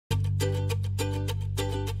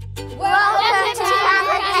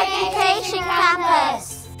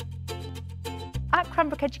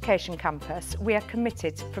Cranbrook Education Campus, we are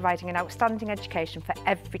committed to providing an outstanding education for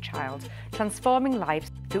every child, transforming lives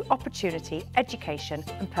through opportunity, education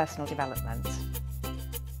and personal development.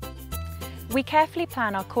 We carefully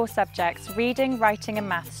plan our core subjects, reading, writing and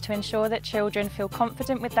maths, to ensure that children feel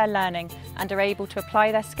confident with their learning and are able to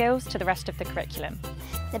apply their skills to the rest of the curriculum.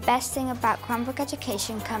 The best thing about Cranbrook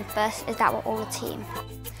Education Campus is that we're all a team.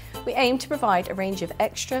 We aim to provide a range of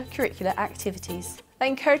extracurricular activities that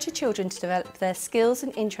encourage the children to develop their skills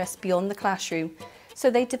and interests beyond the classroom, so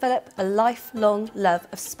they develop a lifelong love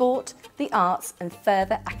of sport, the arts and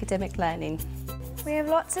further academic learning. We have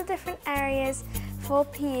lots of different areas for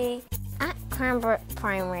PE. At Cranbrook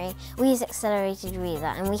Primary, we use Accelerated Reader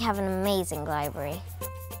and we have an amazing library.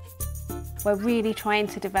 We're really trying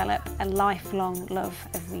to develop a lifelong love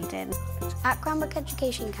of reading. At Cranbrook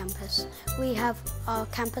Education Campus, we have our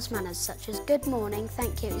campus manners such as good morning,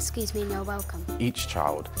 thank you, excuse me and you're welcome. Each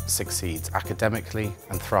child succeeds academically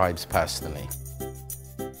and thrives personally.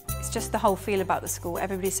 It's just the whole feel about the school,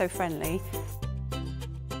 everybody's so friendly.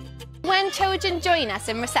 When children join us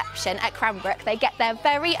in reception at Cranbrook, they get their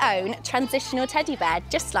very own transitional teddy bear,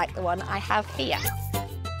 just like the one I have here.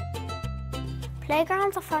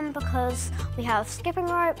 Playgrounds are fun because we have skipping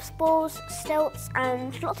ropes, balls, stilts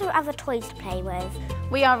and lots of other toys to play with.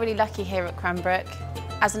 We are really lucky here at Cranbrook.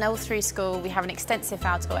 As an L3 school, we have an extensive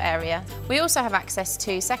outdoor area. We also have access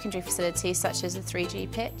to secondary facilities such as a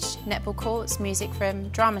 3G pitch, netball courts, music room,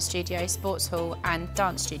 drama studio, sports hall and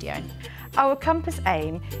dance studio. Our campus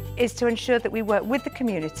aim is to ensure that we work with the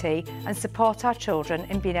community and support our children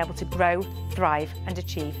in being able to grow, thrive and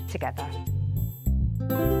achieve together.